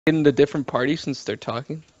in the different parties since they're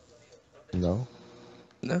talking? No.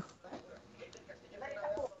 No.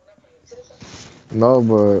 No,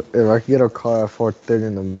 but if I could get a call at 4:30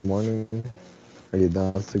 in the morning, are you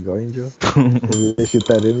down to go, Angel? If you shoot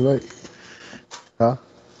that invite? Huh?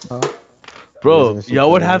 Huh? You guys Bro, gonna shoot y'all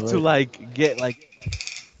that would have to invite? get like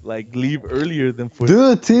leave earlier than 4.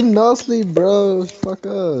 Dude, team no sleep, bro. Fuck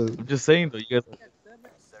up. I'm just saying though, you guys,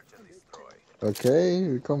 Okay,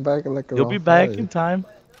 we come back at like you'll be around back in 5. time.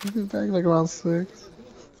 We'll be back like around 6.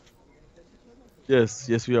 Yes,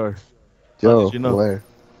 yes we are. How did Joe, you know? where?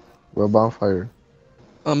 What bonfire?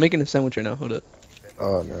 I'm making a sandwich right now. Hold up.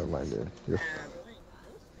 Oh, never mind, dude.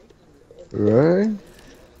 Right?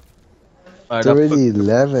 All It's right, already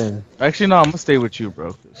 11. actually no, I'm gonna stay with you,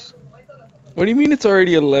 bro. 'Cause What do you mean it's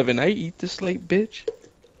already 11? I eat this late, bitch.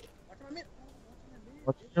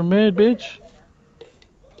 watch your mid, bitch.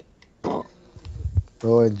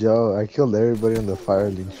 Oh, and Joe, I killed everybody in the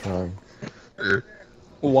firelink shrine.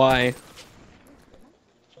 Why?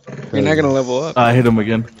 You're not gonna level Cause up. I hit him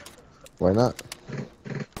again. why not?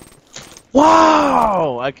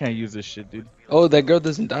 Wow! I can't use this shit, dude. Oh, that girl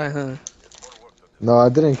doesn't die, huh? No, I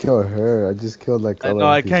didn't kill her. I just killed like I other know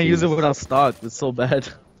I can't use it NPCs. without stock. It's so bad.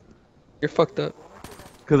 You're fucked up.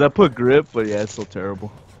 Cause I put grip, but yeah, it's so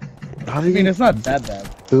terrible. How I do mean, you? it's not that bad.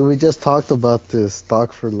 Dude, we just talked about this.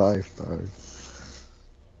 Stock for life, dog.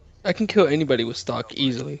 I can kill anybody with stock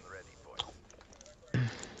easily.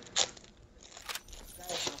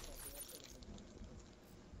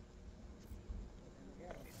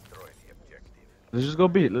 Let's just go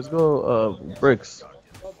beat. Let's go bricks.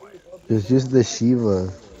 Just use the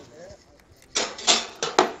Shiva.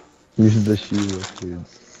 Use the Shiva,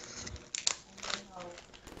 kids.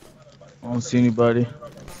 I don't see anybody.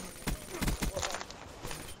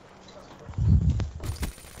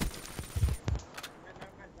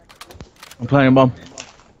 I'm planting a bomb.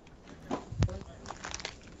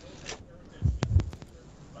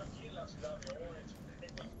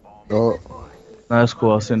 Oh, Nah, that's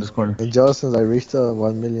cool. I'll stay in this corner. and Joe, since I reached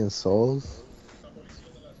 1 million souls,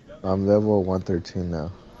 I'm level 113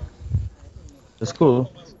 now. That's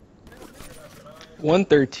cool.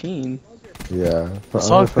 113. Yeah. It's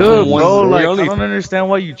I'm all a good, fucking One- bro. you're Like, six. I only don't understand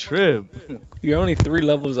why you trip. you're only 3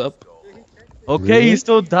 levels up. Okay, he Really?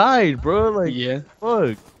 still died, bro. Like, Yeah.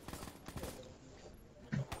 fuck.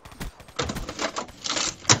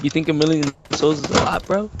 You think a million souls is a lot,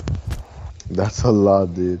 bro? That's a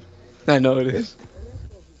lot, dude. I know it is.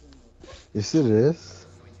 Yes, it is.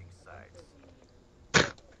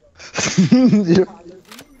 You're,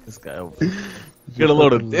 This guy. you're Get a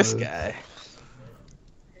load of fucking this nuts. guy.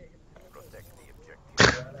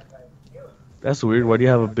 That's weird. Why do you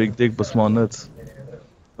have a big dick but small nuts?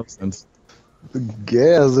 No sense.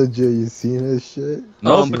 Gas, Joe. You seen his shit?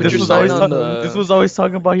 No, See but Put what your he's sign on writing? this the. was always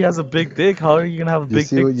talking about he has a big dick. How are you gonna have a You big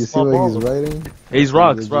see dick what with you see small what he's balls? writing? Hey, he's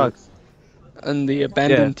rocks, Legit. rocks. On the Yeah.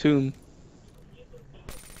 abandoned tomb.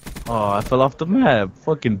 Oh, I fell off the map.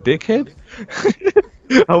 Fucking dickhead.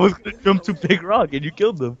 I was gonna jump to Big Rock and you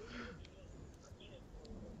killed him.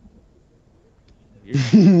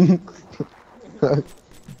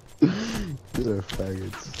 You're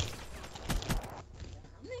faggots.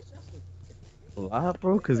 A lot,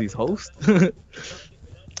 bro, because he's host.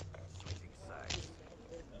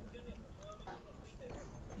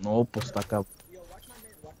 No, pues está acá.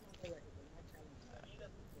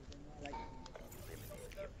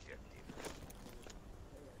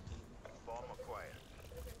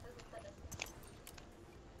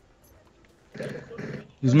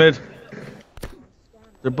 He's mid.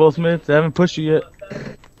 They're both mid. They haven't pushed you yet.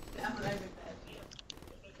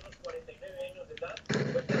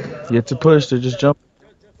 Yet to push. They're just jumping.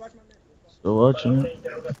 Still watching it.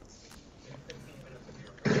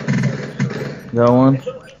 Got one.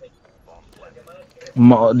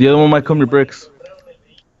 The other one might come to bricks.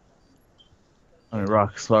 I mean,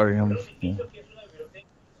 rocks. Sorry. Yeah.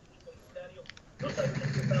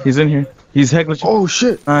 He's in here. He's heckling. Oh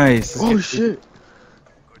shit! Nice. Oh shit!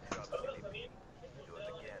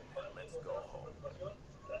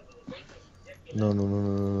 No, no, no,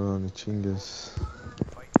 no, no, no, Chingus.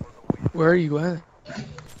 Where are you at?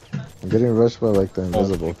 I'm getting rushed by like the Oh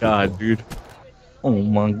invisible my god, people. dude. Oh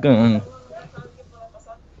my god.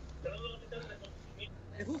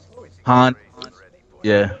 Han.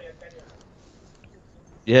 Yeah.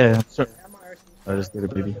 Yeah. Sure. I just did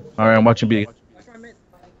it, baby. Alright, I'm watching B.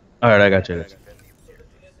 Alright, I got you.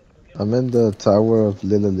 I'm in the Tower of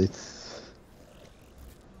Lilith.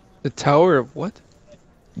 The Tower of what?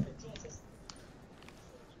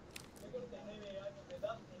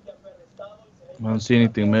 I don't see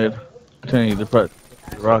anything mid. I'm telling you, the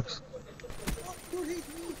rocks.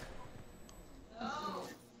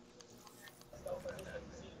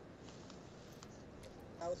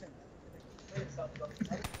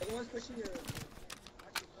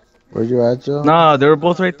 Where you at, Joe? Nah, they were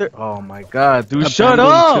both right there. Oh my god, dude, shut Abandoned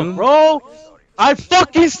up, tomb. bro! I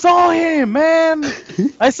fucking saw him, man!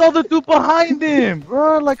 I saw the dude behind him,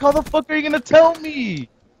 bro. Like, how the fuck are you gonna tell me?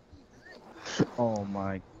 Oh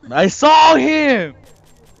my. I saw him!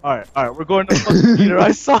 Alright, we're going to fucking Peter.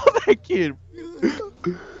 I saw that kid.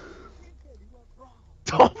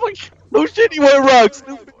 Oh my god. No shit, he went wrong,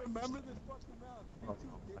 stupid. Oh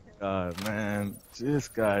my god, man. This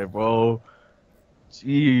guy, bro.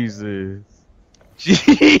 Jesus.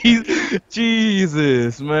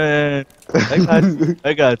 Jesus, man.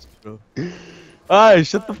 I got you, bro. Alright,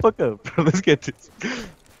 shut the fuck up, bro. Let's get this.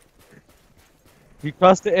 He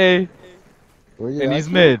crossed the A, Where you and at, he's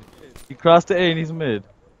Joe? mid. He crossed the A, and he's mid.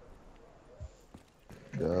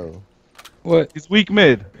 Yo, What? He's weak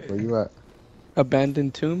mid. where you at?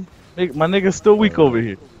 Abandoned tomb? My nigga's still weak over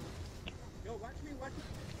here.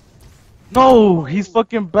 No, he's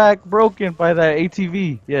fucking back broken by that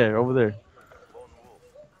ATV. Yeah, over there.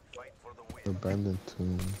 Abandoned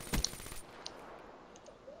tomb.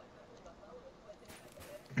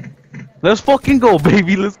 Let's fucking go,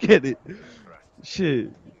 baby. Let's get it.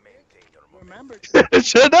 Shit.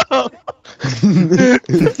 Shut up.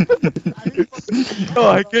 No,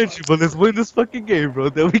 I get you, but let's win this fucking game, bro.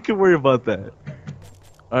 Then we can worry about that.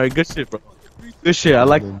 Alright, good shit, bro. Good shit. I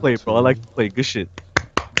like to play, bro. I like to play. Good shit.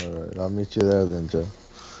 Alright, I'll meet you there then, Joe.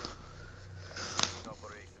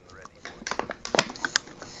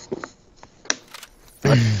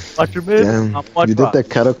 Watch your mid. Damn, I'm watch you did rock. the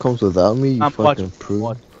catacombs without me, you I'm fucking watching.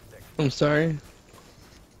 prude. I'm sorry.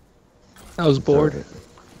 I was bored. Alright.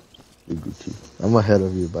 You Gucci. I'm ahead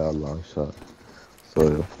of you by a long shot.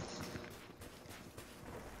 So,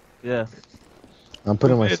 Yeah. I'm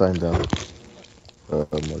putting my Mid. sign down. More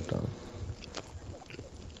down.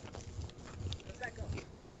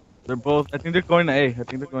 They're both. I think they're going to A. I think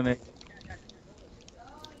they're going to A.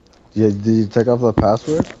 Yeah, did you take off the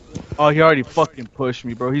password? Oh, he already fucking pushed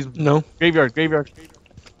me, bro. He's No. graveyard.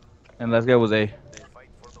 And last guy was A.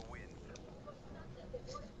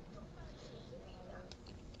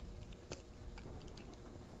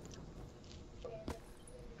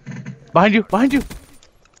 Behind you.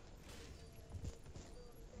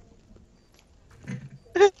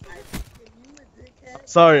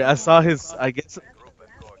 Sorry, I saw his. I guess.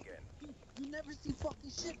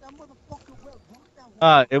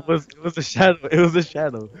 It was a shadow. It was a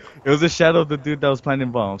shadow. It was a shadow of the dude that was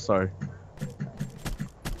planting bomb. Sorry.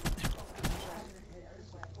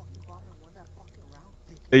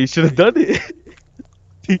 Hey, you should have done it.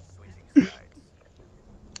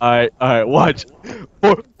 Alright, watch.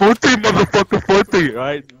 4-3, motherfucker, 4-3,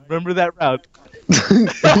 alright? Remember that round.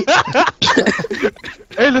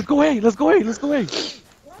 Hey, let's go A, let's go A.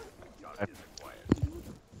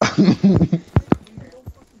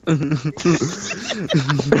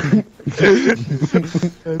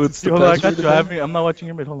 What's the Hold on, I got password you. again? I'm not watching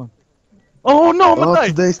your mid, hold on. Oh no, I'm Oh,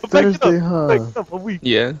 dying. today's I'm backing Thursday, up. huh? I'm backing up. I'm weak.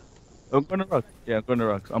 Yeah. I'm going to rock. Yeah, I'm going to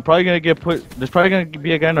rock. I'm probably gonna get put. There's probably gonna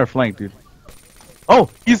be a guy in our flank, dude. Oh,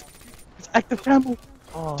 he's active camo.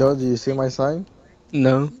 Oh. Joe, do you see my sign?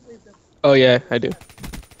 No. Oh yeah, I do.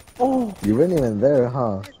 Oh. You weren't even there,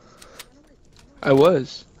 huh? I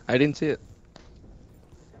was. I didn't see it.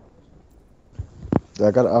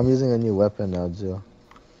 I'm using a new weapon now, Joe.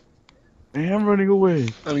 Man, I'm running away.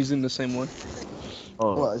 I'm using the same one.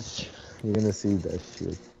 Oh. Watch. You're gonna see that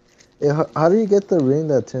shit. Hey, how do you get the ring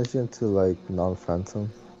that turns you into like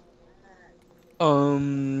non-phantom?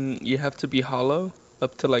 You have to be hollow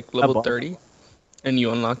up to like level bomb? 30, and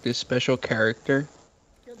you unlock this special character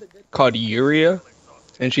called Yuria,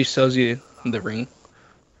 and she sells you the ring.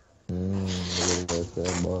 Look at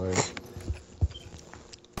that boy.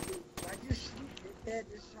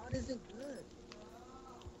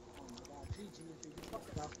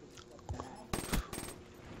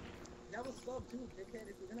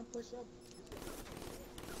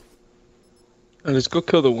 Let's go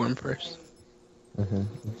kill the worm first.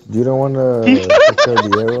 You don't want to take care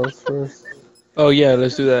of the arrows first? Oh yeah,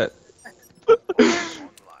 let's do that. You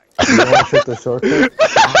don't want to take the shortcut?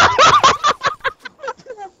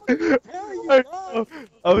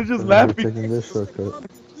 I was just We're laughing. taking this shortcut.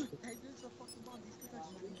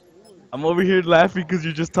 I'm over here laughing because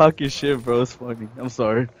you're just talking shit, bro. It's funny. I'm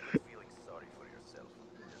sorry.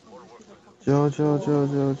 Joe. Hey,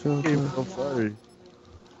 bro, I'm sorry.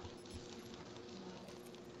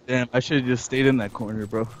 Damn, I should have just stayed in that corner,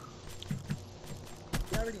 bro.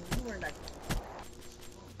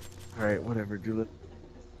 Alright, whatever, Juliet.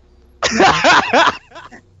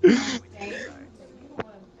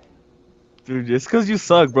 Dude, it's because you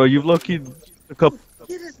suck, bro. You've low-key a couple.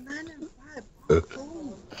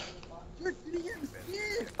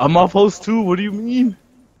 I'm off host too. What do you mean?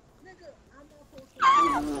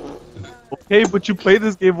 Okay, but you play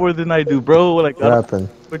this game more than I do, bro. Like, I What don't happened?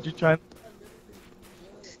 what you trying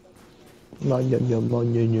No, no, no, no,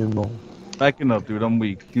 no, no, no. backing up, dude. I'm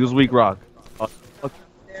weak. He was weak rock. Oh, fuck,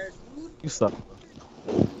 you suck,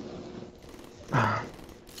 bro.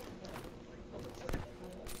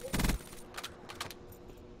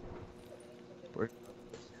 Where-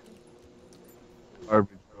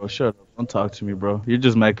 Garbage, bro. Shut up. Don't talk to me, bro. You're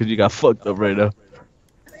just mad because you got fucked up right now.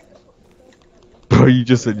 Bro, you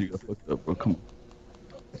just said you got fucked up, bro. Come on.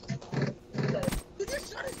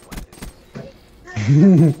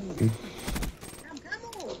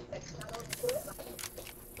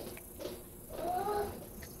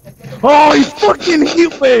 Oh, he fucking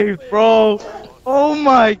heat waved, bro. Oh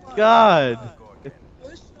my god.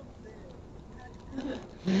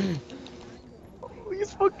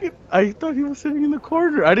 He's fucking. I thought he was sitting in the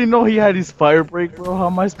corner. I didn't know he had his fire break, bro. How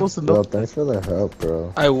am I supposed to know? Yo, thanks for the help,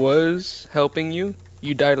 bro. I was helping you.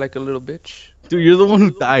 You died like a little bitch. Dude, you're the one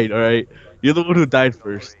who died, alright? You're the one who died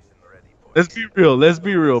first. Let's be real. Let's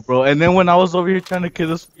be real, bro. And then when I was over here trying to kill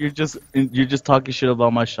this, you're just talking shit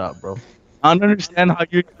about my shot, bro. I don't understand how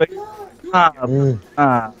you expect.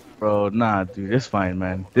 Mm. Bro, nah, dude. It's fine,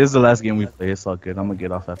 man. This is the last game we play. It's all good. I'm gonna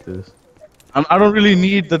get off after this. I don't really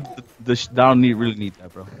need I don't really need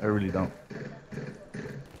that, bro. I really don't.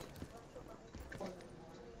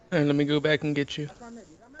 And let me go back and get you.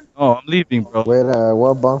 Oh, I'm leaving, bro. Wait,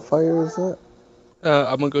 what bonfire is it?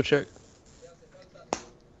 I'm gonna go check.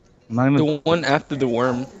 I'm not gonna. The one after the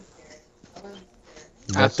worm.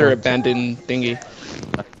 That's After not abandoned thingy.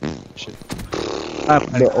 Shit.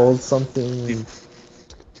 the old something.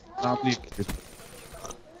 I'm leaving. Dude.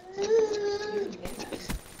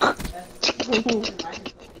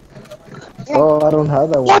 Oh, I don't have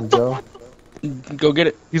that one, Joe. Go get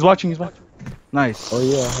it. He's watching. He's watching. Nice. Oh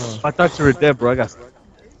yeah, huh? I thought you were dead, bro. I got.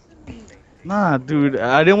 Nah, dude.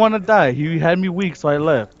 I didn't want to die. He had me weak, so I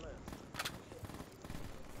left.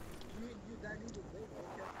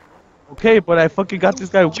 Okay, but I fucking got this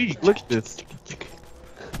guy weak. Look at this.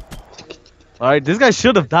 Alright, this guy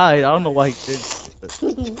should have died. I don't know why he did.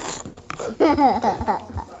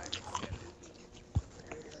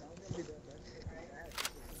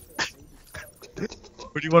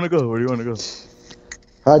 Where do you want to go? Where do you want to go?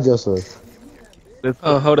 Hi, Joseph. Let's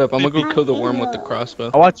Oh, go. hold up. I'm gonna go kill the worm with the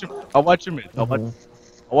crossbow. I'll watch him. I'll watch him mid. I'll watch. Mhm.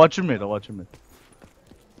 I'll watch him mid. I'll watch him mid.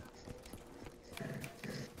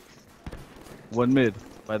 One mid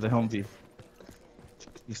by the Humvee.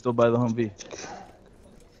 He's still by the Humvee.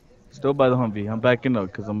 Still by the Humvee. I'm backing up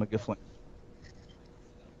because I'm gonna get flanked.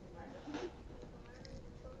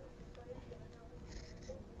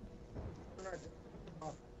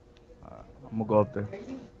 I'm gonna go up there.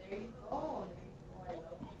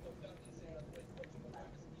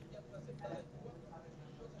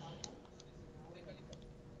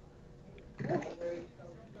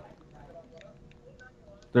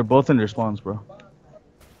 They're both in their spawns, bro.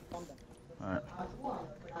 Alright.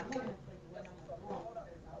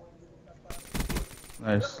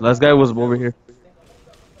 Nice. Last guy was over here.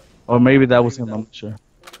 Or maybe that was him, I'm not sure.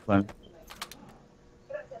 Fine.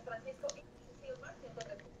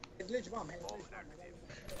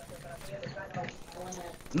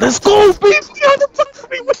 Let's go, baby! How the fuck did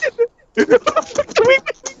we win? How the fuck did we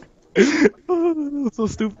win? Oh, that was so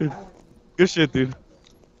stupid. Good shit, dude.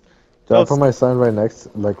 Joe, I put my sign right next,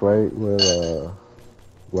 like right where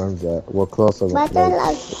worm's at. Well, closer, like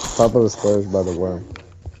top of the stairs by the worm.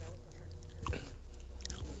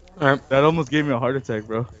 Alright. That almost gave me a heart attack,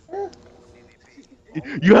 bro.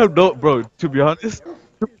 You have no, bro.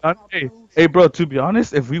 Hey, bro. To be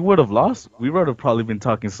honest, if we would have lost, we would have probably been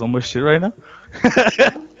talking so much shit right now.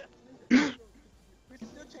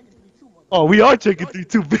 Oh, we are checking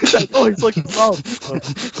 3-2, bitch. Oh, he's like loud.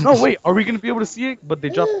 No, wait. Are we gonna be able to see it? But they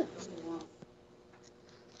dropped.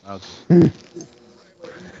 Okay.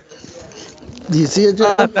 Do you see it,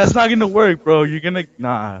 Joe? That's not gonna work, bro. You're gonna.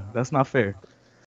 Nah, that's not fair.